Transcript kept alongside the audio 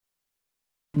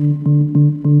Good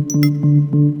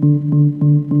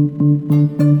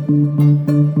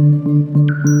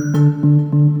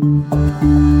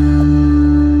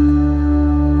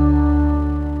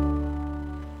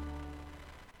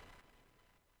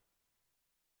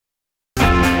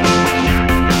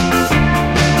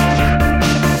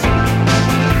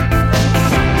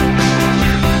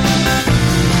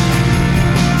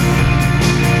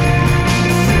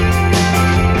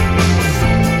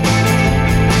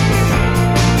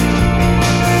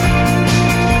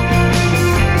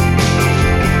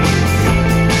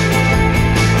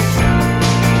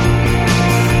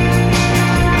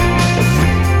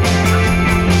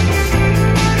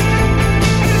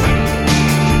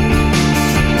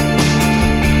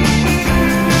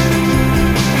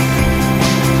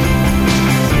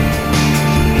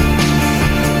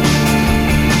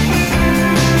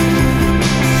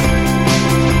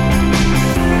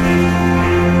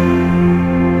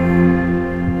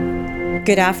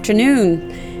afternoon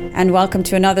and welcome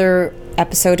to another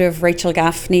episode of Rachel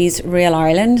Gaffney's Real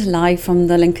Ireland, live from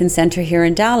the Lincoln Centre here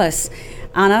in Dallas.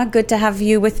 Anna, good to have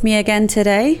you with me again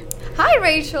today. Hi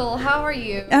Rachel, how are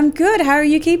you? I'm good. How are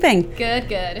you keeping?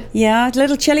 Good. Yeah, a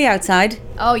little chilly outside.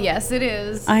 Oh yes, it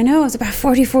is. I know, it's about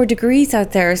 44 degrees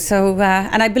out there. So,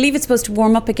 and I believe it's supposed to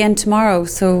warm up again tomorrow.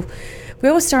 So we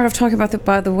always start off talking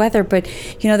about the weather, but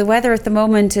you know, the weather at the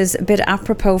moment is a bit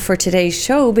apropos for today's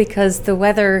show because the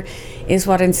weather is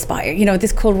what inspires, you know,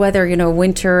 this cold weather, you know,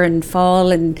 winter and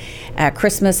fall and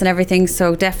Christmas and everything.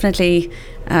 So definitely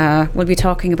we'll be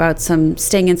talking about some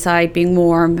staying inside, being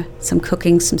warm, some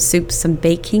cooking, some soups, some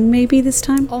baking maybe this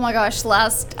time. Oh my gosh,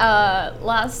 last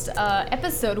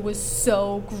episode was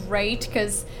so great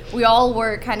because we all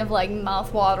were kind of like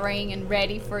mouth-watering and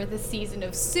ready for the season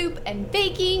of soup and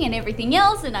baking and everything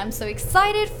else, and I'm so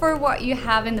excited for what you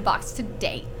have in the box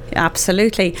today.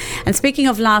 Absolutely. And speaking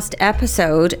of last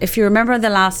episode, if you remember the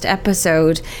last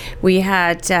episode, we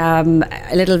had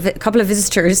a couple of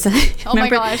visitors. Oh my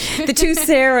gosh. The two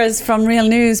Sarahs from Real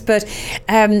News. But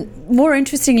more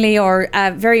interestingly, or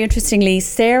very interestingly,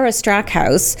 Sarah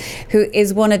Strackhouse, who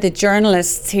is one of the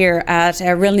journalists here at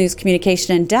Real News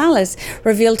Communication in Dallas,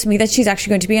 revealed to me that she's actually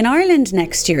going to be in Ireland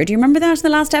next year. Do you remember that in the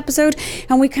last episode?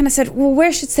 And we kind of said, well,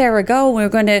 where should Sarah go? We were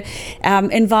going to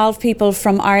involve people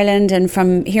from Ireland and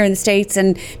from here in the States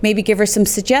and maybe give her some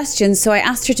suggestions. So I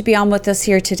asked her to be on with us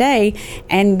here today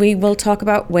and we will talk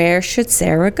about where should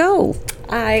Sarah go.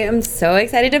 I am so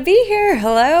excited to be here.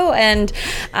 Hello. And,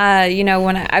 you know,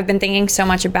 when I've been thinking so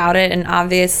much about it, and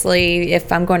obviously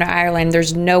if I'm going to Ireland,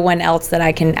 there's no one else that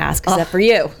I can ask except for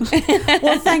you.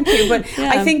 Well, thank you. But yeah.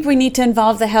 I think we need to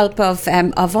involve the help of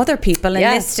other people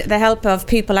and list the help of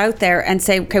people out there and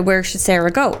say, okay, where should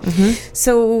Sarah go? Mm-hmm.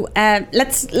 So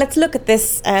let's look at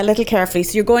this a little carefully.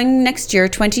 So you're going next year,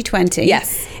 2020.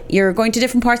 Yes. You're going to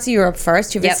different parts of Europe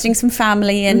first. You're visiting some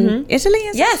family in Italy,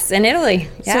 is Yes, in Italy.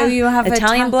 Yeah. So you have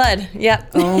Italian blood.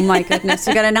 Yep. Oh my goodness.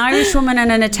 You got an Irish woman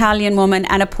and an Italian woman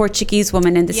and a Portuguese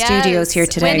woman in the studios here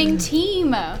today. Winning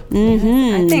team.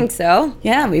 I think so.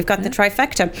 Yeah, we've got the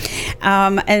trifecta.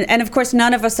 And of course,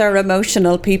 none of us are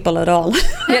emotional people at all.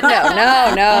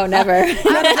 No, never.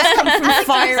 None of us come from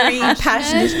fiery,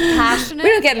 passionate. We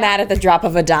don't get mad at the drop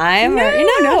of a dime.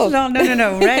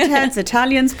 No. Redheads,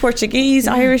 Italians, Portuguese,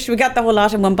 Irish. We got the whole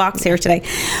lot in one box here today.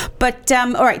 But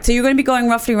all right, so you're going to be going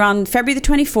roughly around February the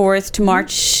 24th to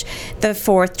March the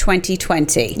 4th,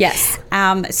 2020. Yes.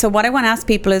 So what I want to ask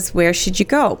people is, where should you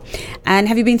go? And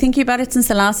have you been thinking about it since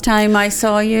the last time I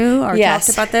saw you or talked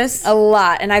about this? A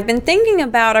lot. And I've been thinking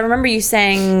about, I remember you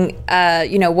saying,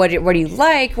 you know, what do you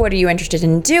like? What are you interested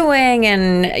in doing?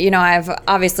 And, you know, I've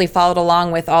obviously followed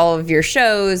along with all of your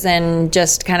shows and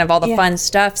just kind of all the fun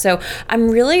stuff. So I'm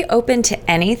really open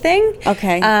to anything.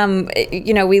 Okay.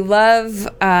 You know, we love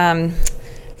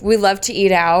to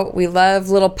eat out. We love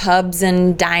little pubs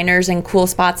and diners and cool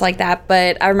spots like that.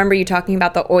 But I remember you talking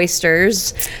about the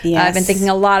oysters. Yes. I've been thinking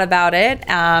a lot about it.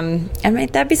 And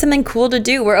that'd be something cool to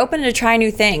do. We're open to try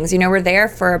new things. You know, we're there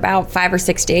for about 5 or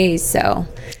 6 days. So.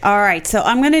 All right. So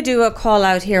I'm going to do a call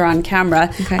out here on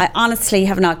camera. Okay. I honestly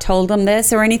have not told them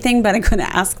this or anything, but I'm going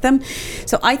to ask them.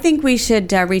 So I think we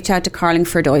should reach out to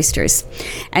Carlingford Oysters.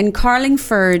 And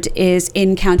Carlingford is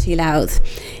in County Louth.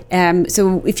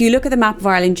 So if you look at the map of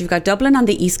Ireland, you've got Dublin on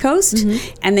the east coast,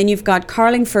 and then you've got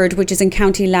Carlingford, which is in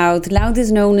County Louth. Louth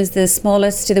is known as the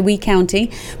smallest to the wee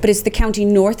county, but it's the county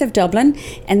north of Dublin,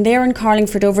 and there in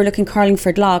Carlingford, overlooking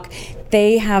Carlingford Lough,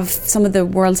 they have some of the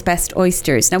world's best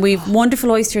oysters. Now, we have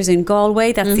wonderful oysters in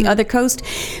Galway, that's the other coast,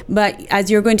 but as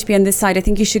you're going to be on this side, I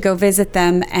think you should go visit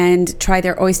them and try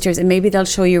their oysters, and maybe they'll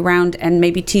show you around and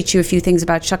maybe teach you a few things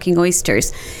about shucking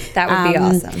oysters. That would be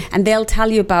awesome. And they'll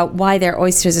tell you about why their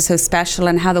oysters are so special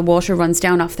and how the water runs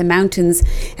down off the mountains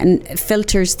and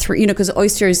filters through, you know, because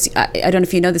oysters, I don't know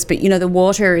if you know this, but you know, the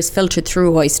water is filtered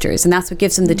through oysters, and that's what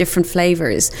gives them the different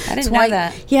flavors. I didn't know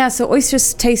that. Yeah, so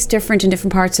oysters taste different in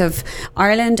different parts of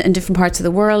Ireland and different parts of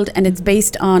the world, and it's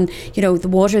based on, you know, the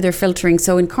water they're filtering.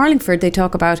 So in Carlingford, they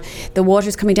talk about the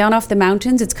water's coming down off the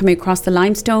mountains, it's coming across the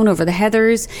limestone, over the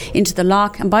heathers, into the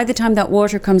loch, and by the time that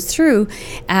water comes through,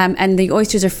 and the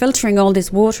oysters are filtering all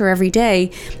this water every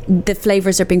day, the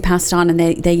flavors are being passed on,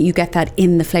 and you get that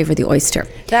in the flavor of the oyster.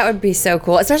 That would be so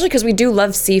cool, especially because we do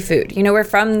love seafood. You know, we're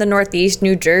from the Northeast,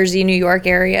 New Jersey, New York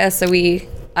area, so we...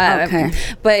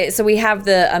 But so we have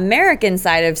the American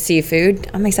side of seafood.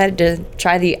 I'm excited to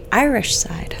try the Irish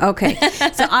side. Okay,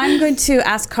 so I'm going to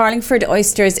ask Carlingford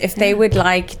Oysters if they would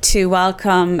like to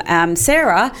welcome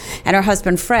Sarah and her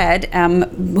husband Fred,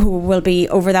 who will be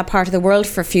over that part of the world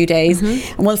for a few days,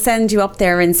 and we'll send you up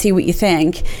there and see what you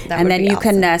think, and then you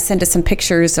can send us some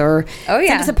pictures or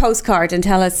send us a postcard and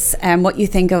tell us what you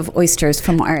think of oysters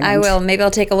from Ireland. I will. Maybe I'll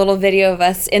take a little video of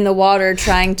us in the water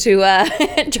trying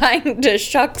to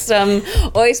shuck some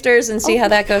oysters and see how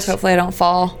that goes. Hopefully I don't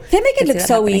fall. They make it look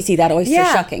so easy, that oyster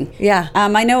shucking. Yeah.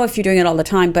 I know if you're doing it all the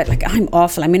time, but like, I'm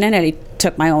awful. I mean, I nearly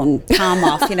took my own palm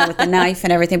off, you know, with the knife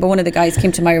and everything, but one of the guys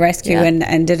came to my rescue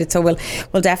and did it. So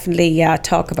we'll definitely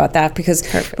talk about that, because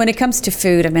when it comes to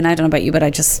food, I mean, I don't know about you, but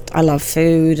I love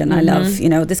food, and I love, you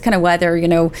know, this kind of weather, you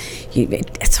know,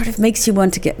 it sort of makes me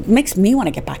want to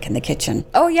get back in the kitchen.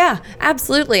 Oh yeah,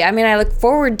 absolutely. I mean, I look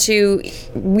forward to,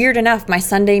 weird enough, my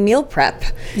Sunday meal prep.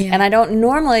 Yeah. And I don't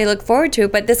normally look forward to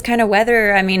it, but this kind of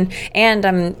weather, I mean, and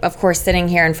I'm of course sitting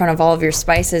here in front of all of your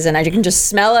spices, and I can just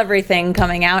smell everything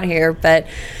coming out here. But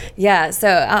yeah, so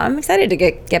I'm excited to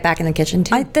get back in the kitchen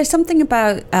too. There's something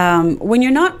about when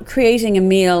you're not creating a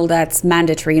meal that's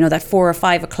mandatory, you know, that 4 or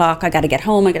 5 o'clock, I got to get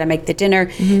home, I got to make the dinner.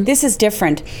 This is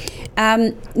different.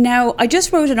 Now, I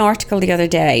just wrote an article the other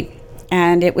day,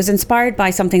 and it was inspired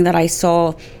by something that I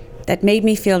saw that made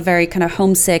me feel very kind of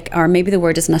homesick, or maybe the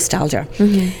word is nostalgia.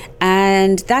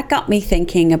 And that got me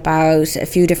thinking about a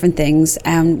few different things.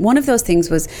 One of those things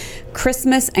was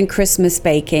Christmas and Christmas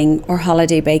baking or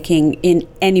holiday baking in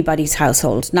anybody's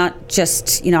household. Not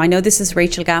just, you know, I know this is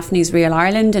Rachel Gaffney's Real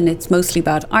Ireland, and it's mostly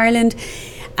about Ireland.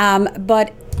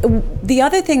 But the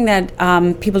other thing that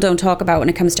people don't talk about when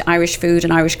it comes to Irish food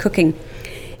and Irish cooking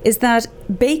is that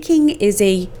baking is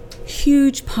a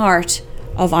huge part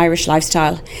of Irish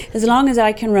lifestyle. As long as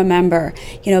I can remember,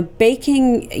 you know,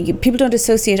 baking, people don't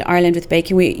associate Ireland with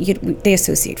baking. They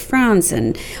associate France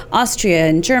and Austria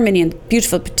and Germany and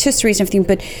beautiful patisseries and everything,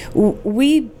 but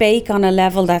we bake on a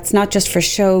level that's not just for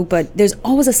show, but there's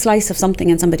always a slice of something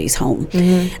in somebody's home.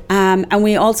 And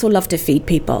we also love to feed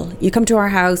people. You come to our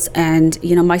house, and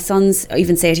you know, my sons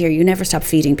even say it here, you never stop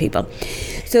feeding people.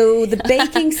 So the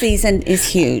baking season is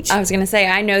huge. I was going to say,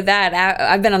 I know that.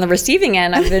 I've been on the receiving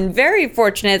end. I've been very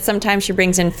fortunate. Sometimes she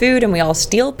brings in food and we all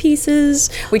steal pieces.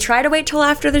 We try to wait till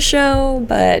after the show,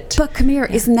 but come here,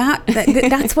 isn't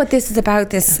that's what this is about,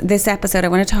 this episode. I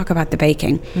want to talk about the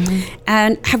baking.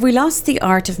 And have we lost the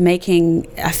art of making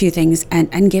a few things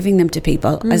and giving them to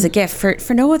people as a gift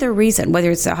for no other reason,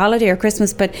 whether it's a holiday or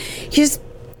Christmas, but you just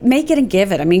make it and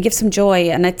give it. I mean, give some joy.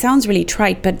 And it sounds really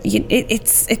trite, but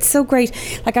it's so great.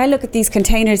 Like, I look at these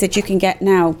containers that you can get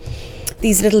now,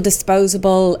 these little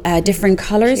disposable different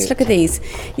colours. Cute. Look at these.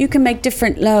 You can make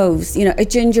different loaves, you know, a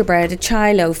gingerbread, a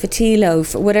chai loaf, a tea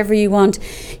loaf, whatever you want,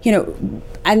 you know,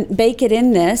 and bake it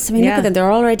in this. I mean, look at them.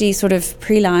 They're already sort of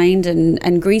pre-lined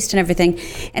and greased and everything.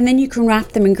 And then you can wrap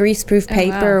them in greaseproof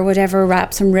paper or whatever,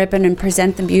 wrap some ribbon and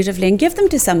present them beautifully and give them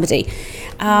to somebody.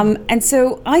 And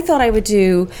so I thought I would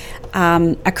do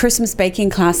a Christmas baking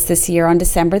class this year on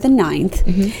December the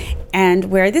 9th.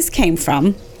 And where this came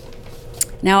from,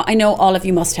 now I know all of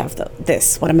you must have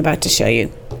what I'm about to show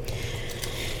you.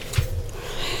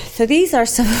 So these are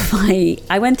some of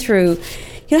I went through,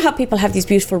 you know how people have these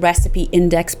beautiful recipe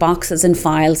index boxes and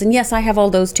files, and yes, I have all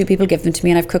those too. People give them to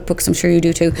me, and I have cookbooks, I'm sure you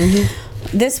do too.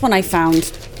 This one I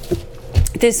found,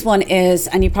 this one is,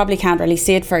 and you probably can't really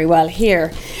see it very well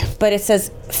here, but it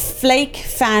says Flake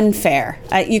Fanfare.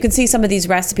 You can see some of these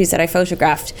recipes that I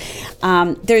photographed.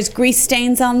 There's grease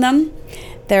stains on them.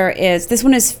 This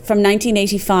one is from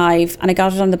 1985, and I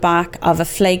got it on the back of a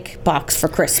flake box for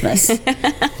Christmas.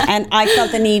 And I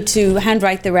felt the need to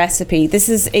handwrite the recipe. This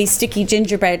is a sticky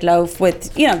gingerbread loaf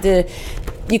with, you know, the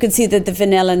you can see that the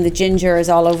vanilla and the ginger is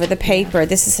all over the paper.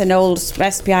 This is an old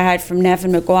recipe I had from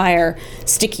Nevin Maguire,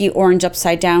 sticky orange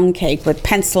upside down cake with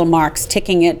pencil marks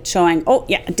ticking it, showing, oh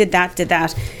yeah, I did that.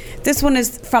 This one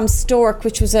is from Stork,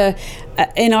 which was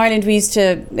in Ireland we used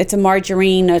to, it's a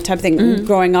margarine type of thing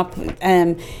growing up.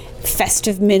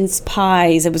 Festive mince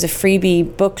pies. It was a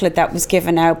freebie booklet that was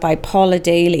given out by Paula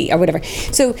Daly or whatever.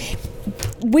 So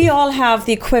we all have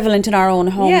the equivalent in our own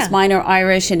homes. Yeah. Mine are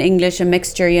Irish and English, a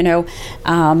mixture,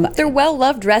 They're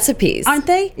well-loved recipes. Aren't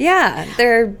they? Yeah.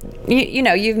 They're,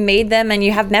 you've made them and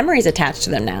you have memories attached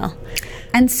to them now.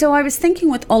 And so I was thinking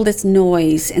with all this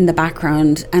noise in the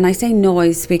background, and I say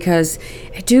noise because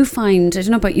I do find, I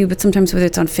don't know about you, but sometimes whether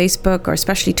it's on Facebook or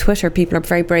especially Twitter, people are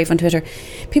very brave on Twitter,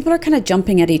 people are kind of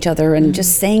jumping at each other and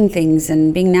just saying things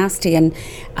and being nasty, and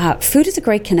food is a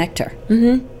great connector.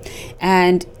 Mm-hmm.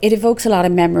 And it evokes a lot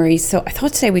of memories. So I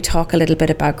thought today we talk a little bit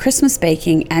about Christmas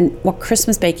baking and what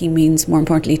Christmas baking means, more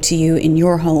importantly, to you in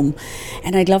your home.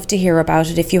 And I'd love to hear about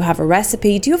it. If you have a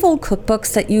recipe, do you have old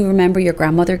cookbooks that you remember your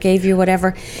grandmother gave you,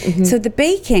 whatever? Mm-hmm. So the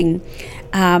baking,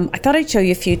 I thought I'd show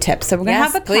you a few tips. So we're going to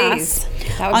have a class.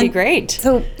 That would be great.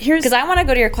 So here's... Because I want to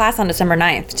go to your class on December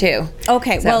 9th, too.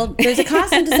 Okay, well, there's a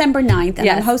class on December 9th, and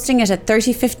I'm hosting it at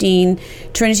 3015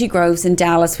 Trinity Groves in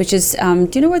Dallas, which is, do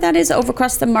you know where that is? Over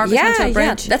across the Margaret Hunter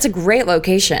Bridge? Yeah, that's a great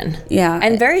location. Yeah.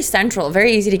 And very central,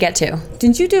 very easy to get to.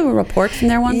 Didn't you do a report from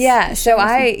there once? Yeah, so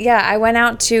I went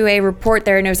out to a report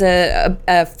there, and it was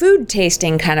a food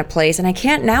tasting kind of place, and I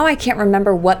can't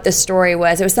remember what the story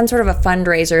was. It was some sort of a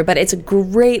fundraiser, but it's a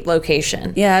great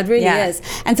location. Yeah, it really is.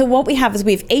 And so what we have is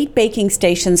we have 8 baking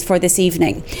stations for this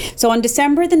evening. So on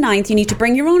December the 9th, you need to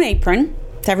bring your own apron.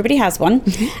 So everybody has one.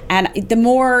 Mm-hmm. And the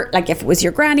more, like if it was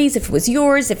your granny's, if it was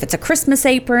yours, if it's a Christmas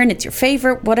apron, it's your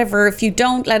favorite, whatever. If you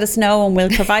don't, let us know and we'll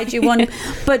provide you one.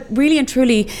 But really and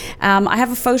truly, I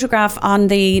have a photograph on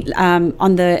the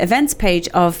events page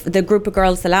of the group of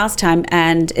girls the last time,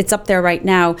 and it's up there right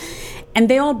now. And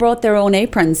they all brought their own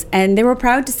aprons, and they were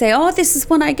proud to say, oh, this is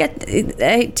when I get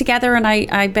together and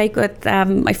I bake with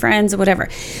my friends or whatever.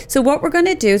 So what we're going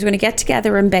to do is we're going to get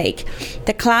together and bake.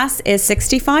 The class is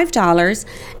 $65,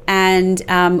 and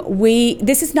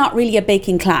this is not really a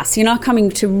baking class. You're not coming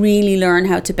to really learn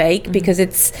how to bake, mm-hmm. because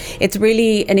it's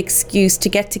really an excuse to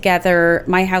get together.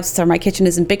 My house or my kitchen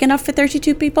isn't big enough for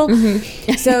 32 people.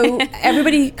 Mm-hmm. So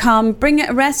everybody come, bring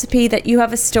a recipe that you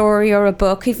have a story or a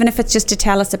book, even if it's just to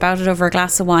tell us about it over a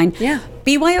glass of wine. Yeah.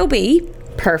 BYOB.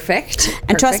 Perfect.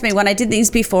 And trust me, when I did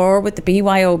these before with the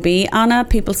BYOB, Anna,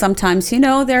 people sometimes,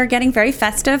 they're getting very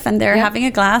festive and they're having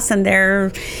a glass and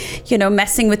they're,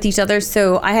 messing with each other.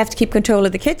 So I have to keep control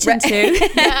of the kitchen too.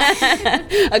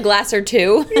 A glass or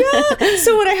two. Yeah.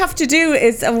 So what I have to do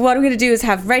is, what I'm going to do is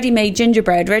have ready-made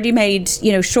gingerbread, ready-made,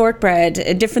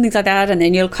 shortbread, different things like that. And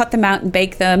then you'll cut them out and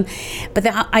bake them. But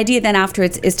the idea then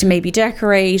afterwards is to maybe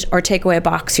decorate or take away a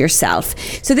box yourself.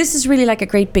 So this is really like a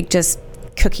great big just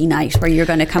cookie night where you're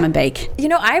going to come and bake.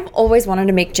 I've always wanted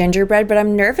to make gingerbread, but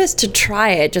I'm nervous to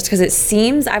try it just because it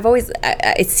seems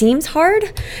hard,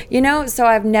 so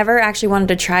I've never actually wanted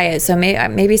to try it. So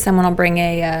maybe someone will bring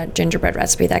a gingerbread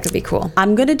recipe. That could be cool.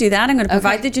 I'm going to do that. I'm going to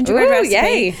provide the gingerbread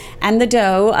recipe and the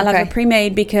dough. I'll have it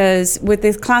pre-made, because with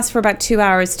this class for about 2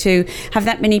 hours to have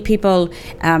that many people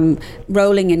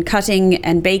rolling and cutting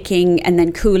and baking and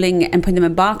then cooling and putting them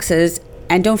in boxes.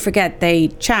 And don't forget, they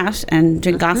chat and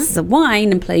drink glasses of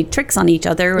wine and play tricks on each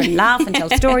other and laugh and tell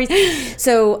stories.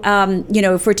 So,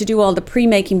 if we're to do all the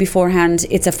pre-making beforehand,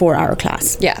 it's a 4-hour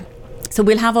class. Yeah. So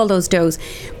we'll have all those doughs,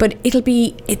 but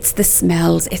it's the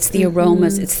smells, it's the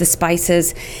aromas, it's the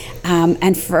spices.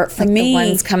 And for me... the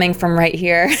ones coming from right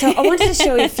here. So I wanted to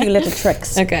show you a few little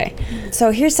tricks. Okay.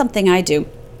 So here's something I do.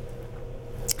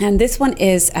 And this one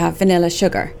is vanilla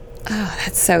sugar. Oh,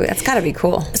 that's got to be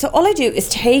cool. So all I do is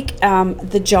take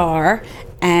the jar,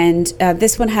 and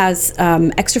this one has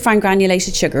extra fine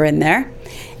granulated sugar in there.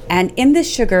 And in this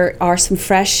sugar are some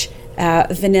fresh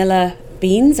vanilla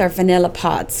beans or vanilla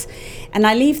pods. And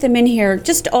I leave them in here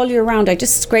just all year round. I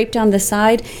just scrape down the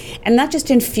side, and that just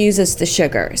infuses the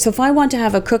sugar. So if I want to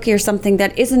have a cookie or something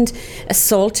that isn't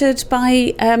assaulted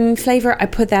by flavour, I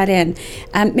put that in.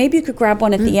 Maybe you could grab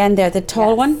one at the end there, the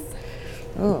tall one.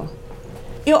 Oh.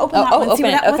 You open that one. Open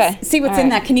it. Okay. See what's in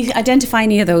that. Can you identify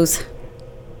any of those?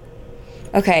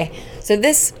 Okay. So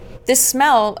this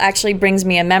smell actually brings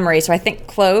me a memory. So I think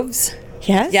cloves.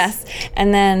 Yes. Yes.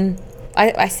 And then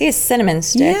I see a cinnamon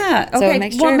stick. Yeah.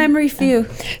 Okay. What memory for you?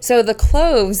 So the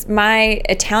cloves, my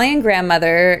Italian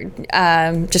grandmother,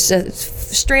 just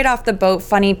straight off the boat,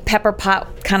 funny pepper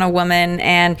pot kind of woman,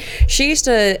 and she used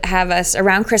to have us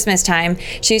around Christmas time.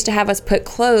 She used to have us put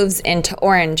cloves into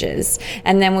oranges,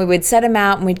 and then we would set them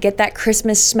out, and we'd get that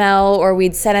Christmas smell, or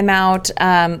we'd set them out,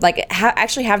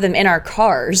 actually have them in our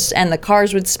cars, and the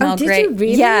cars would smell did great. you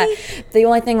really? Yeah. The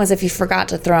only thing was if you forgot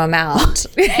to throw them out.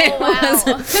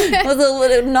 It was a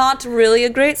little, not really a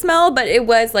great smell, but it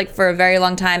was like for a very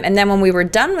long time. And then when we were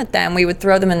done with them, we would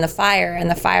throw them in the fire, and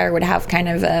the fire would have kind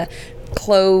of a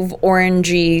clove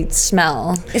orangey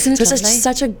smell. Isn't it so it's lovely? just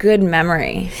such a good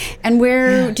memory. And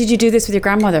where did you do this with your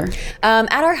grandmother?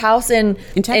 At our house in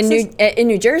Texas?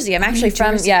 New Jersey. I'm actually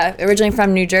originally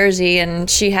from New Jersey, and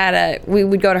we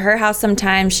would go to her house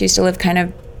sometimes. She used to live kind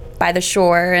of by the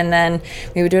shore, and then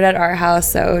we would do it at our house.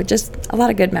 So just a lot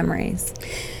of good memories.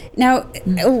 Now,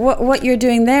 what you're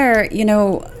doing there,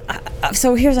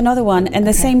 so here's another one, and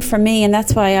the same for me, and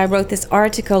that's why I wrote this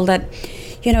article that,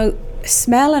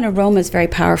 smell and aroma is very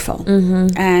powerful.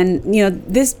 And,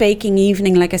 this baking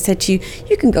evening, like I said to you,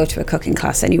 you can go to a cooking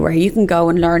class anywhere. You can go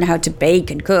and learn how to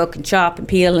bake and cook and chop and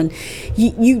peel, and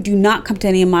you do not come to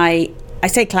any of my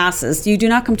classes. You do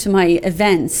not come to my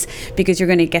events because you're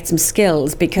going to get some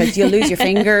skills, because you'll lose your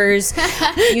fingers.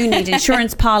 You need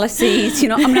insurance policies.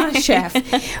 I'm not a chef,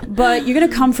 but you're going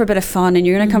to come for a bit of fun, and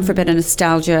you're going to come for a bit of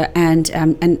nostalgia, and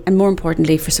more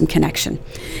importantly, for some connection.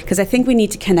 Because I think we need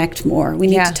to connect more. We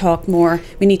need to talk more.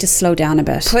 We need to slow down a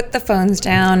bit. Put the phones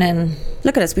down and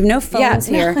look at us. We've no phones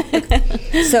here.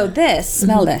 So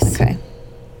smell this. Okay.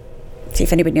 See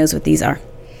if anybody knows what these are.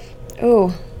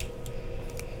 Oh.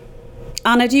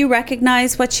 Anna, do you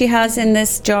recognize what she has in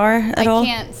this jar at all? I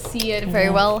can't see it very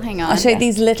well. Hang on. I'll show you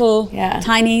these little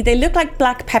tiny, they look like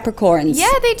black peppercorns.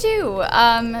 Yeah, they do.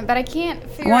 But I can't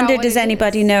figure out. I wonder, does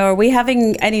anybody know? Are we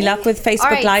having any luck with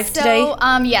Facebook Live today?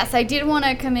 Yes, I did want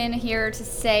to come in here to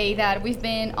say that we've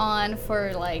been on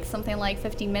for something like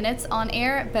 15 minutes on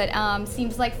air, but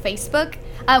seems like Facebook.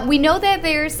 We know that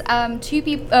there's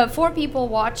 4 people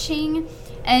watching.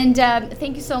 And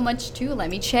thank you so much too.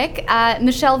 Let me check.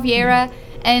 Michelle Vieira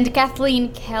and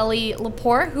Kathleen Kelly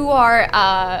Laporte,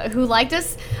 who liked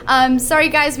us. Sorry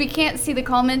guys, we can't see the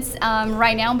comments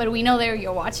right now, but we know that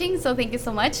you're watching, so thank you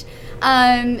so much.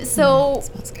 So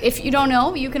if you don't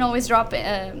know, you can always drop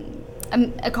a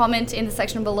comment in the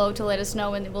section below to let us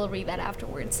know, and we'll read that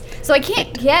afterwards. So I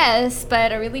can't guess,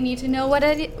 but I really need to know what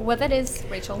that is,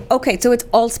 Rachel. Okay, so it's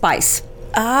allspice.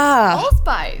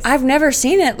 Allspice. I've never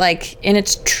seen it in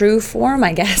its true form,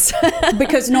 I guess.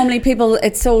 Because normally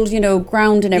it's sold,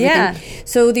 ground and everything. Yeah.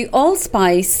 So the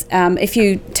allspice, if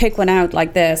you take one out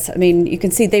like this, you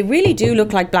can see they really do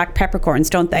look like black peppercorns,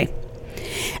 don't they?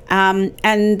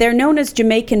 And they're known as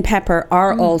Jamaican pepper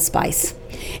or allspice.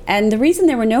 And the reason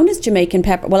they were known as Jamaican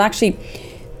pepper,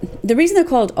 the reason they're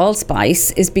called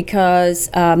allspice is because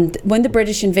when the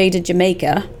British invaded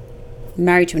Jamaica,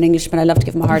 married to an Englishman, I love to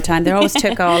give him a hard time. They always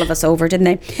took all of us over, didn't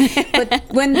they? But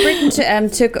when Britain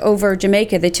took over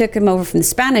Jamaica, they took them over from the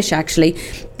Spanish, actually.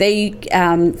 They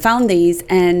found these,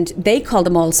 and they called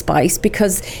them allspice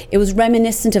because it was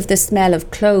reminiscent of the smell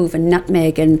of clove and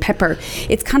nutmeg and pepper.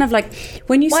 It's kind of like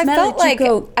when you smell it, you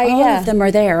go, all of them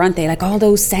are there, aren't they? Like all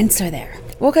those scents are there.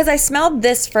 Well, because I smelled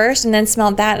this first and then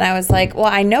smelled that, and I was like, well,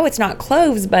 I know it's not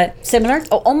cloves, but similar?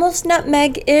 Almost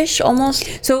nutmeg-ish,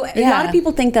 almost. So a lot of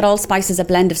people think that allspice is a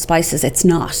blend of spices. It's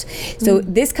not. So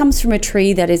this comes from a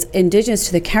tree that is indigenous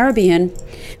to the Caribbean,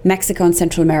 Mexico, and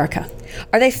Central America.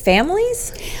 Are they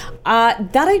families?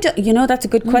 That I don't, that's a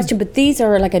good question. But these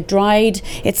are like a dried.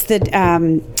 It's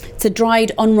a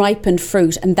dried, unripened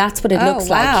fruit, and that's what it looks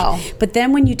like. But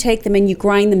then when you take them and you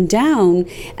grind them down,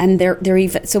 and they're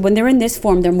even. So when they're in this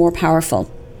form, they're more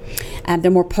powerful. They're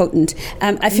more potent.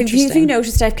 Have you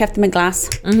noticed I've kept them in glass?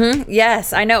 Mm-hmm.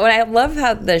 Yes, I know. And I love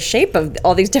how the shape of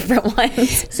all these different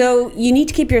ones. So you need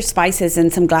to keep your spices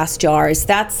in some glass jars.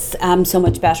 That's so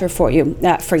much better for you.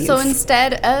 So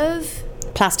instead of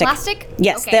plastic?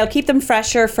 Yes, okay. They'll keep them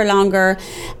fresher for longer.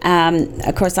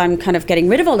 Of course, I'm kind of getting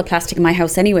rid of all the plastic in my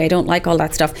house anyway. I don't like all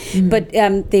that stuff. But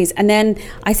these, and then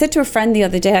I said to a friend the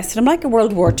other day, I said, I'm like a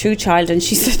World War II child. And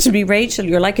she said to me, Rachel,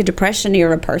 you're like a Depression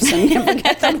era person. Never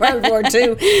forget that World War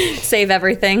II. Save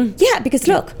everything. Yeah, because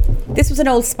look, this was an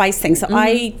old spice thing. So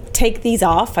I take these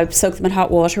off, I soak them in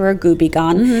hot water or Gooby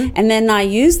Gone, and then I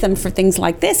use them for things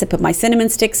like this. I put my cinnamon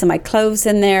sticks and my cloves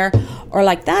in there, or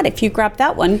like that. If you grab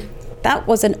that one, that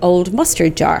was an old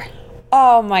mustard jar.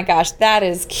 Oh my gosh, that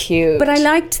is cute. But I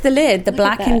liked the lid, the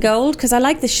black and gold, because I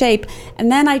like the shape.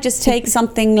 And then I just take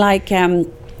something like,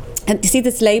 and you see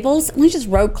this labels, and I just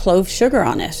wrote clove sugar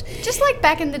on it. Just like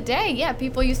back in the day, yeah,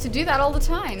 people used to do that all the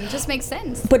time. It just makes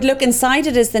sense. But look, inside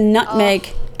it is the nutmeg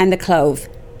and the clove.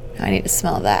 I need to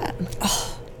smell that.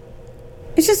 Oh,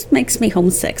 It just makes me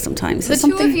homesick sometimes. The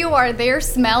two of you are there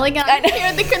smelling, and I'm here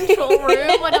in the control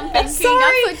room when I'm thinking.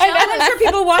 Sorry, That's so I'm sure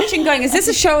people watching going, is this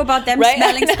a show about them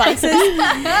smelling spices?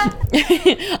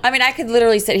 I mean, I could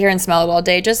literally sit here and smell it all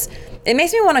day. Just, it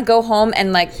makes me want to go home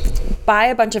and like buy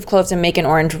a bunch of cloves and make an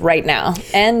orange right now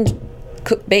and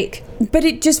bake. But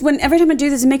it just, every time I do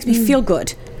this, it makes me feel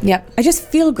good. Yep. I just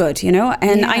feel good, you know,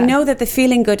 and I know that the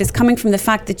feeling good is coming from the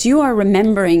fact that you are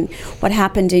remembering what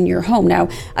happened in your home. Now,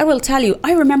 I will tell you,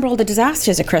 I remember all the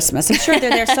disasters at Christmas. I'm sure they're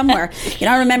there somewhere. You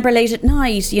know, I remember late at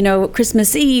night, you know,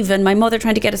 Christmas Eve, and my mother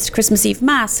trying to get us to Christmas Eve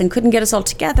Mass and couldn't get us all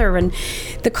together, and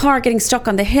the car getting stuck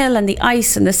on the hill and the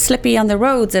ice and the slippy on the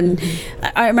roads, and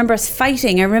I remember us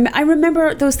fighting. I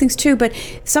remember those things too, but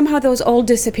somehow those all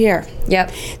disappear.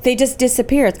 Yep. They just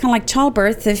disappear. It's kind of like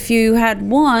childbirth. If you had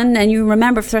one and you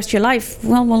remember for the rest of your life,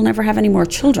 well, we'll never have any more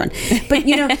children. But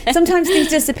you know, sometimes things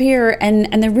disappear,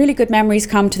 and the really good memories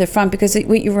come to the front, because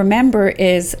what you remember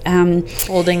is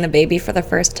holding the baby for the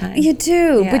first time. You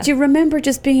do, but you remember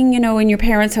just being, you know, in your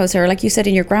parents' house, or like you said,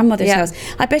 in your grandmother's house.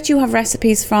 I bet you have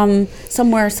recipes from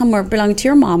somewhere belonging to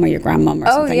your mom or your grandmom or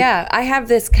something. Oh yeah, I have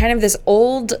this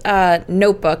old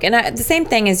notebook, and the same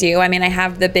thing as you. I mean, I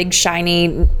have the big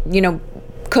shiny, you know,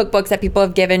 cookbooks that people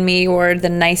have given me, or the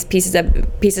nice pieces of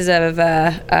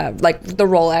like the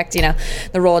Rolex, you know,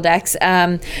 the Rolodex.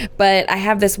 But I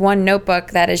have this one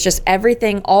notebook that is just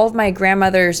everything, all of my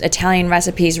grandmother's Italian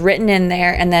recipes written in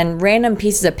there, and then random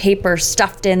pieces of paper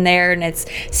stuffed in there, and it's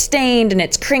stained and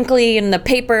it's crinkly, and the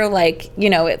paper, like, you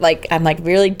know, it, like, I'm like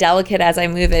really delicate as I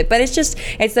move it. But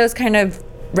it's those kind of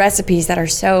recipes that are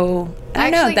so, I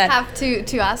actually have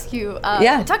to ask you,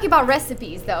 talking about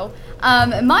recipes though,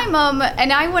 my mom,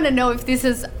 and I want to know if this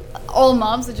is all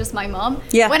moms or just my mom,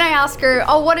 when I ask her,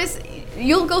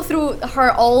 you'll go through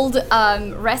her old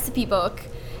recipe book,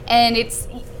 and it's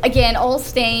again all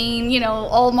stained, you know,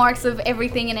 all marks of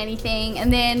everything and anything,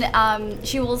 and then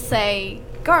she will say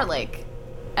garlic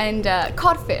and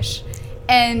codfish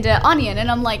and onion, and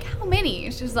I'm like, how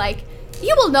many? She's like,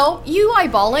 you will know, you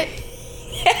eyeball it.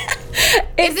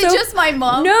 Is it just my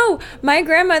mom? No, my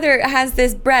grandmother has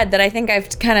this bread that I think I've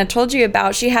kind of told you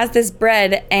about. She has this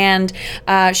bread, and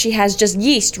she has just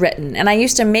yeast written, and I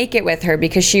used to make it with her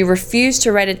because she refused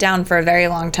to write it down for a very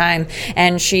long time,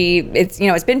 and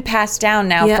it's been passed down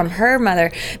now from her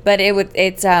mother, but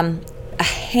it's a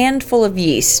handful of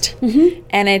yeast,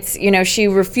 and it's, you know, she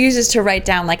refuses to write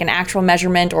down like an actual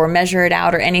measurement or measure it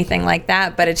out or anything like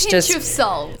that, but it's just of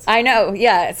salt. I know,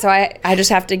 so I just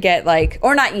have to get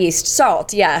not yeast,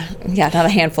 salt, not a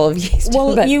handful of yeast.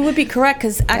 Well, but you would be correct,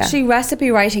 because actually recipe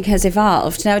writing has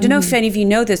evolved. Now, I don't know if any of you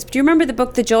know this, but do you remember the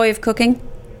book The Joy of Cooking?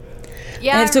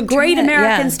 Yeah, it's a great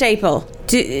American staple.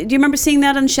 Do you remember seeing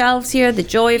that on shelves here? The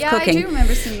Joy of Cooking. Yeah, I do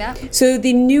remember seeing that. So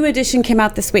the new edition came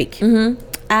out this week.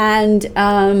 And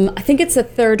I think it's the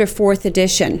 3rd or 4th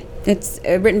edition. It's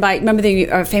written by, remember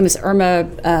the famous Irma,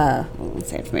 Irma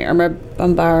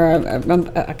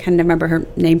Bumbar, I can't remember her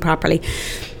name properly.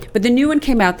 But the new one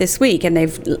came out this week, and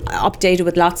they've updated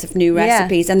with lots of new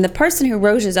recipes. And the person who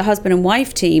wrote it is a husband and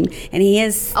wife team, and he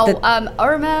is...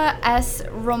 Irma S.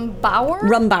 Rumbauer?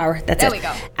 Rumbauer, that's it. There we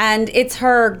go. And it's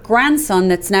her grandson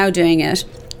that's now doing it.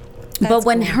 But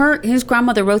when his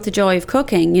grandmother wrote The Joy of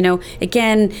Cooking, you know,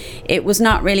 again, it was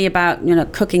not really about, you know,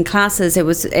 cooking classes.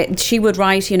 She would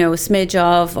write, you know, a smidge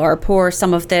of or pour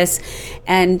some of this.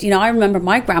 And, you know, I remember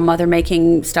my grandmother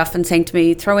making stuff and saying to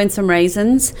me, throw in some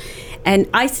raisins. And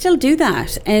I still do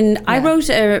that. And I wrote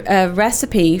a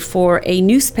recipe for a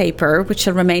newspaper, which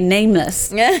shall remain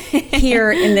nameless,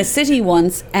 here in the city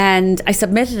once. And I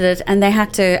submitted it, and they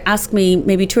had to ask me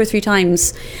maybe 2 or 3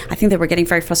 times. I think they were getting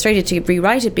very frustrated to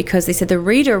rewrite it, because they said the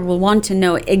reader will want to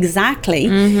know exactly.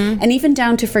 And even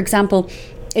down to, for example,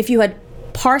 if you had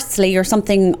parsley or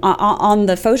something on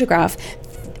the photograph,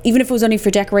 even if it was only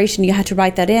for decoration, you had to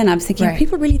write that in. I was thinking, are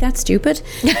people really that stupid?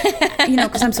 You know,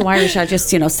 because I'm so Irish, I'll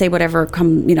just, you know, say whatever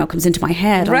comes into my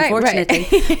head, unfortunately.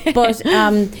 Right. But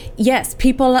yes,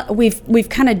 people, we've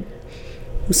kind of,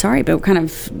 I'm sorry, but kind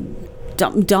of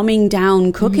dumbing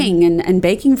down cooking and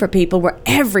baking for people, where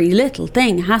every little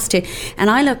thing has to.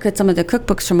 And I look at some of the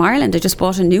cookbooks from Ireland. I just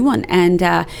bought a new one, and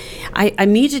I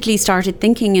immediately started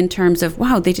thinking in terms of,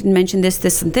 wow, they didn't mention this,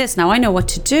 this, and this. Now I know what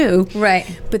to do.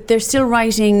 Right. But they're still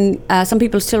writing. Some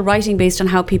people are still writing based on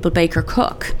how people bake or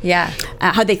cook. Yeah.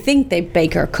 How they think they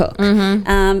bake or cook.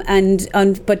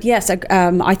 But yes,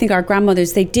 I think our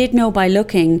grandmothers, they did know by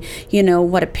looking, you know,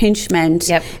 what a pinch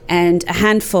meant, and a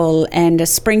handful and a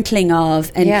sprinkling of.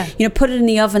 of, and put it in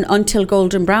the oven until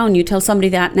golden brown. You tell somebody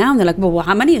that now, and they're like, well,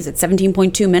 how many is it?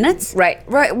 17.2 minutes? Right.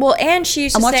 Well, and she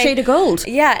used to say, what shade of gold?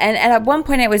 Yeah, and at one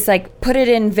point it was like, put it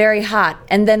in very hot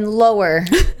and then lower.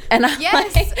 And I'm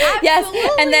yes, like, yes.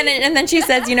 And then she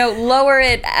says, lower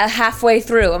it halfway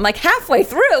through. I'm like, halfway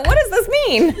through? What does this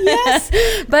mean? Yes.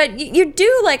 But you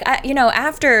do, like,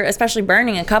 after especially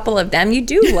burning a couple of them, you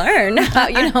do learn how,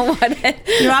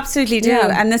 You absolutely do.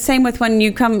 And the same with when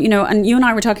you come, and you and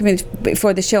I were talking about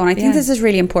before the show, and I think this is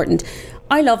really important.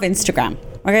 I love Instagram.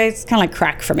 Okay, it's kind of like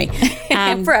crack for me.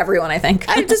 For everyone, I think.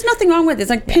 There's nothing wrong with it.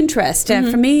 It's like Pinterest.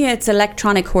 For me, it's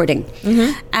electronic hoarding.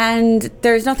 And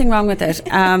there's nothing wrong with it.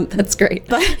 That's great.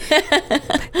 But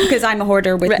because I'm a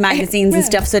hoarder with magazines and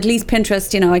stuff, so at least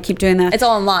Pinterest, I keep doing that. It's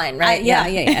all online, right?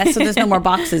 Yeah. So there's no more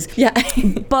boxes.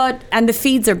 But and the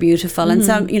feeds are beautiful. And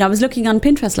so, I was looking on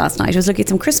Pinterest last night. I was looking at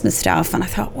some Christmas stuff, and I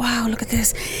thought, wow, look at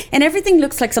this. And everything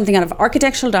looks like something out of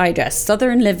Architectural Digest,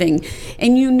 Southern Living.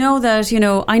 And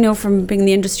that, I know from being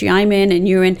the industry I'm in and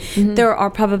you're in, there are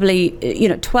probably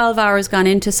 12 hours gone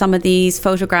into some of these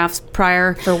photographs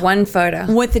prior for one photo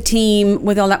with the team,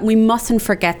 with all that. We mustn't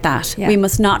forget that. We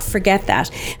must not forget that.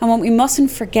 And what we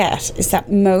mustn't forget is that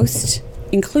most,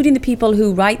 including the people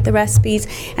who write the recipes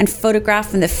and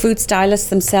photograph, and the food stylists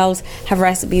themselves, have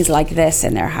recipes like this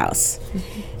in their house,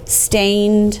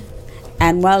 stained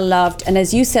and well loved, and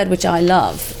as you said, which I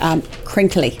love,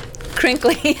 crinkly.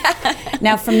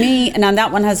 Now for me, and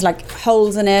that one has like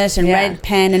holes in it and red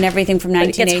pen and everything from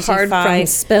 1985. It's hard from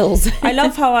spills. I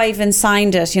love how I even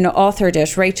signed it, authored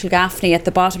it, Rachel Gaffney at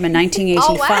the bottom in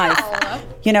 1985. Oh, wow.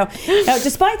 Now,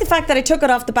 despite the fact that I took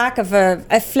it off the back of a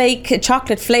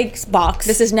chocolate flakes box.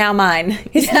 This is now mine.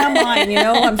 It's now mine,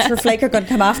 I'm sure Flake are going to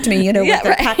come after me, with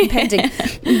their patent pending.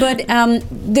 But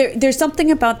there's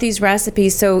something about these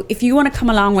recipes. So if you want to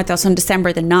come along with us on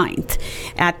December the 9th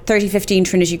at 3015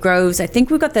 Trinity Groves, I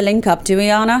think we've got the link up, do we,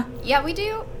 Anna? Yeah, we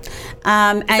do.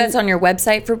 And that's on your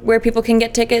website for where people can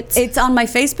get tickets? It's on my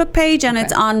Facebook page, and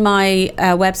it's on my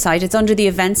website. It's under the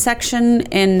events section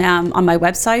on my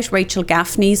website,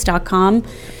 rachelgaffneys.com.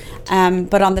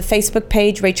 But on the Facebook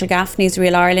page, Rachel Gaffney's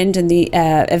Real Ireland, and the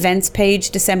events page,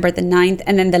 December the 9th,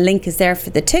 and then the link is there for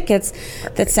the tickets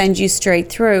that send you straight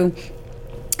through.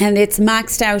 And it's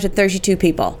maxed out at 32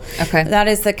 people. Okay. That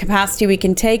is the capacity we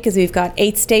can take, because we've got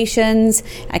 8 stations.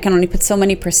 I can only put so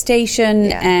many per station.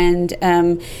 Yeah. And,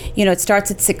 it starts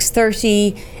at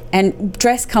 6:30. And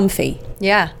dress comfy.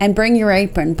 Yeah. And bring your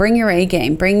apron, bring your A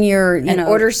game, bring your,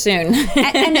 order soon.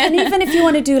 and even if you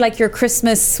want to do like your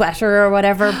Christmas sweater or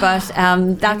whatever, but that's...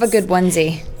 I have a good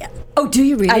onesie. Oh, do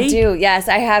you really? I do, yes.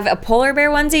 I have a polar bear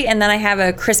onesie, and then I have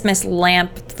a Christmas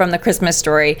lamp from the Christmas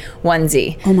Story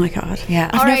onesie. Oh my God. Yeah.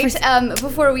 All right,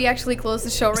 before we actually close the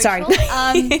show, Rachel. Sorry.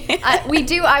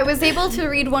 I was able to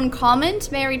read one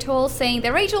comment, Mary Toll, saying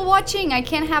that Rachel watching, I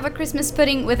can't have a Christmas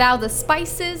pudding without the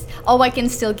spices. Oh, I can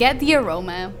still get the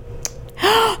aroma.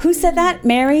 Who said that?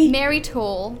 Mary? Mary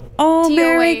Toll. Oh, TOA.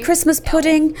 Mary, Christmas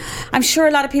pudding. I'm sure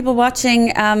a lot of people watching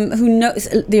who know,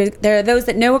 there are those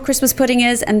that know what Christmas pudding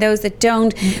is and those that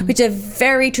don't, which is a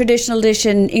very traditional dish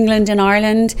in England and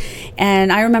Ireland.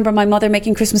 And I remember my mother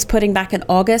making Christmas pudding back in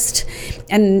August.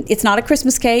 And it's not a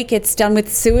Christmas cake. It's done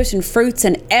with suet and fruits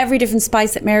and every different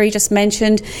spice that Mary just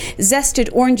mentioned. Zested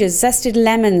oranges, zested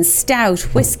lemons, stout,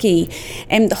 whiskey,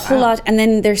 and the whole lot. And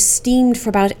then they're steamed for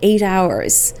about 8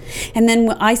 hours. And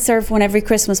then I serve one every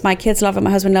Christmas. My kids love it.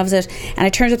 My husband loves it. And I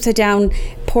turn it upside down,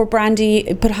 pour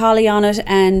brandy, put holly on it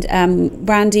and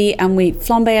brandy, and we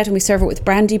flambe it and we serve it with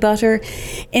brandy butter.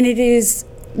 And it is...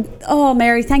 Oh,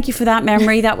 Mary, thank you for that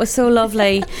memory. That was so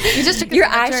lovely. You just took your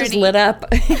eyes just lit up.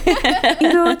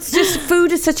 It's just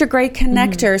food is such a great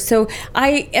connector. So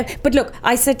but look,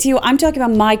 I said to you, I'm talking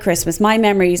about my Christmas, my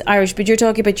memories, Irish, but you're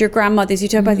talking about your grandmother's. You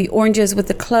talk about the oranges with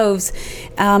the cloves.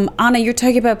 Anna, you're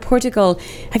talking about Portugal.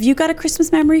 Have you got a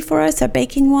Christmas memory for us, a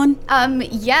baking one?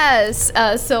 Yes.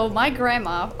 So my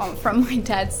grandma from my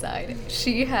dad's side, this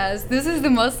is the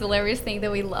most hilarious thing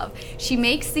that we love. She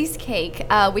makes this cake,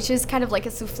 which is kind of like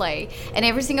a souffle, and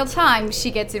every single time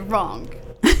she gets it wrong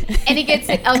and it gets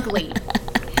it ugly,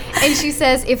 and she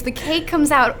says if the cake comes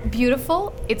out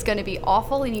beautiful, it's going to be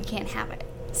awful and you can't have it.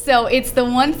 So it's the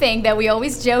one thing that we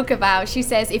always joke about. She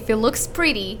says if it looks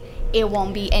pretty, it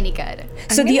won't be any good.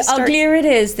 So the uglier it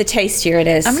is, the tastier it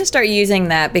is. I'm going to start using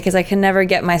that because I can never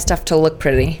get my stuff to look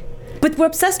pretty. But we're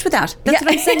obsessed with that. That's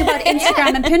what I'm saying about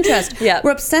Instagram and Pinterest. Yeah.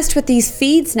 We're obsessed with these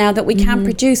feeds now that we can't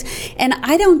produce. And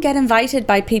I don't get invited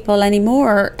by people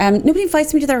anymore. Nobody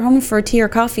invites me to their home for a tea or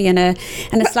coffee and a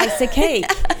slice of cake.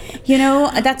 You know,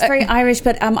 that's very Irish,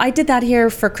 but I did that here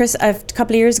for a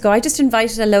couple of years ago. I just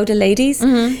invited a load of ladies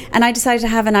and I decided to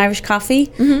have an Irish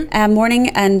coffee morning,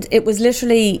 and it was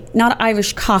literally not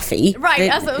Irish coffee. Right,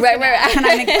 that's what I was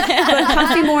Right. But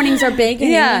coffee mornings are big in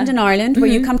England and Ireland, where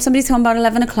you come to somebody's home about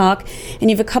 11 o'clock and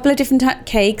you have a couple of different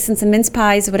cakes and some mince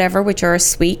pies or whatever, which are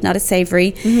sweet, not as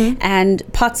savoury, and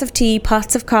pots of tea,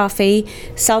 pots of coffee,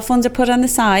 cell phones are put on the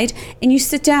side, and you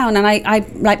sit down, and I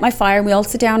light my fire, and we all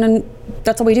sit down, and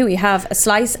that's all we do. We have a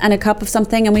slice and a cup of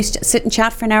something, and we sit and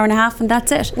chat for an hour and a half, and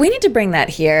that's it. We need to bring that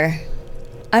here.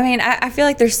 I mean, I feel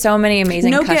like there's so many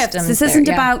amazing customs. Gifts. This isn't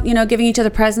about, giving each other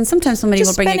presents. Sometimes somebody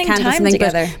Just will bring a candle or something.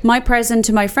 together. But my present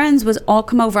to my friends was, all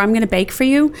come over, I'm going to bake for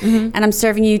you, and I'm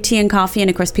serving you tea and coffee. And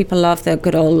of course, people love the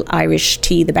good old Irish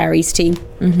tea, the berries tea.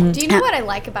 Do you know what I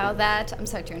like about that? I'm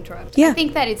sorry to interrupt. Yeah. I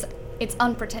think that it's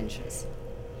unpretentious.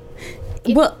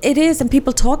 Well, it is, and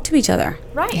people talk to each other.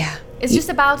 Right. Yeah. It's just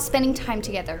about spending time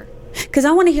together. Because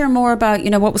I want to hear more about,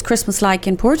 what was Christmas like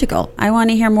in Portugal. I want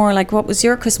to hear more like, what was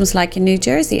your Christmas like in New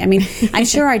Jersey? I mean, I'm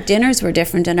sure our dinners were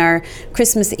different and our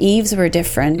Christmas Eves were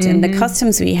different and the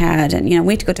customs we had, and,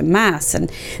 we had to go to Mass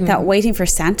and that waiting for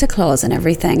Santa Claus and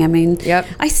everything. I mean,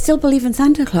 I still believe in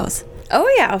Santa Claus.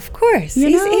 Oh yeah, of course.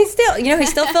 He's still, he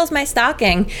still fills my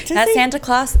stocking. That Santa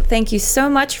Claus, thank you so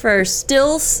much for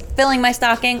still filling my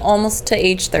stocking almost to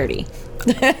age 30.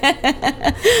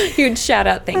 Huge shout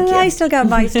out, thank you. I still got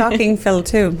my stocking filled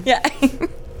too. Yeah.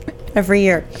 Every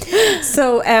year.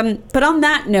 So, but on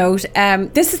that note,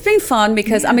 this has been fun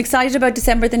because I'm excited about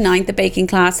December the 9th, the baking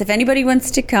class. If anybody wants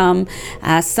to come,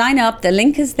 sign up. The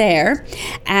link is there.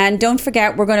 And don't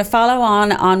forget, we're going to follow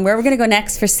on where we're going to go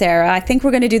next for Sarah. I think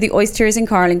we're going to do the oysters in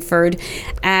Carlingford,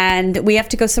 and we have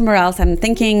to go somewhere else. I'm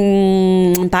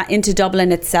thinking back into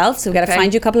Dublin itself. So we've got to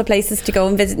find you a couple of places to go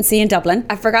and visit and see in Dublin.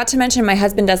 I forgot to mention my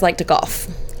husband does like to golf.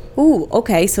 Ooh,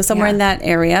 okay. So somewhere in that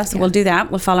area. So we'll do that.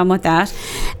 We'll follow on with that.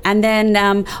 And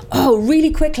then,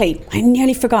 really quickly, I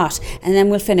nearly forgot. And then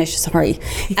we'll finish. Sorry.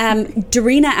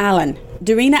 Darina Allen.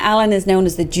 Darina Allen is known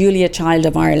as the Julia Child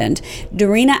of Ireland.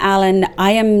 Darina Allen,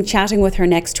 I am chatting with her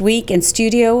next week in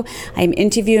studio. I'm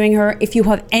interviewing her. If you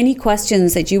have any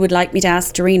questions that you would like me to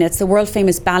ask Darina, it's the world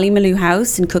famous Ballymaloo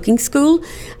House and Cooking School.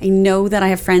 I know that I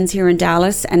have friends here in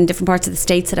Dallas and different parts of the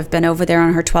States that have been over there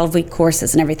on her 12-week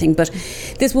courses and everything. But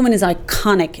this woman is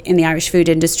iconic in the Irish food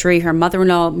industry. Her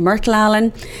mother-in-law, Myrtle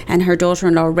Allen, and her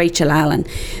daughter-in-law, Rachel Allen.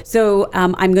 So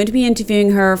I'm going to be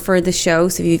interviewing her for the show.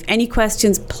 So if you have any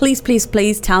questions,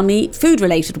 please tell me,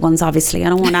 food-related ones, obviously. I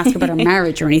don't want to ask about her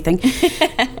marriage or anything.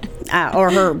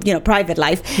 Or her, private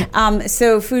life.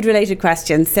 So food-related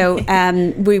questions. So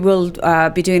we will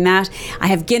be doing that. I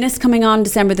have Guinness coming on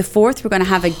December the 4th. We're going to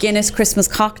have a Guinness Christmas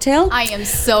cocktail. I am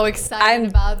so excited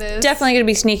about this. Definitely going to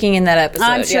be sneaking in that episode.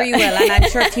 I'm sure you will, and I'm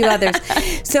sure a few others.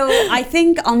 So I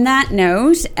think on that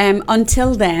note,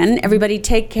 until then, everybody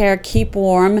take care, keep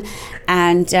warm,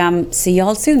 and see you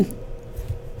all soon.